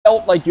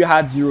felt like you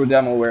had zero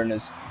demo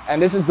awareness,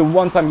 and this is the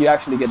one time you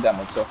actually get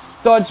demoed. So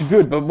dodge,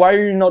 good, but why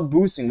are you not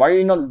boosting? Why are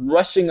you not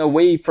rushing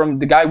away from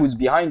the guy who's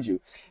behind you?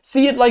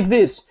 See it like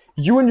this.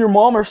 You and your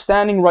mom are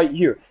standing right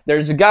here.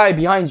 There's a guy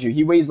behind you.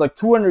 He weighs like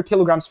 200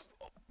 kilograms,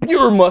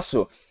 pure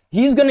muscle.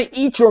 He's gonna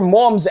eat your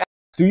mom's ass.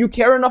 Do you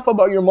care enough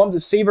about your mom to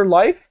save her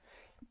life?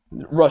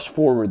 Rush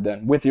forward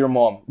then with your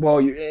mom. Well,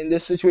 in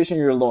this situation,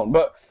 you're alone.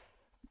 But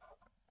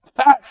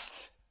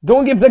fast.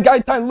 Don't give the guy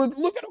time.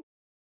 Look at him.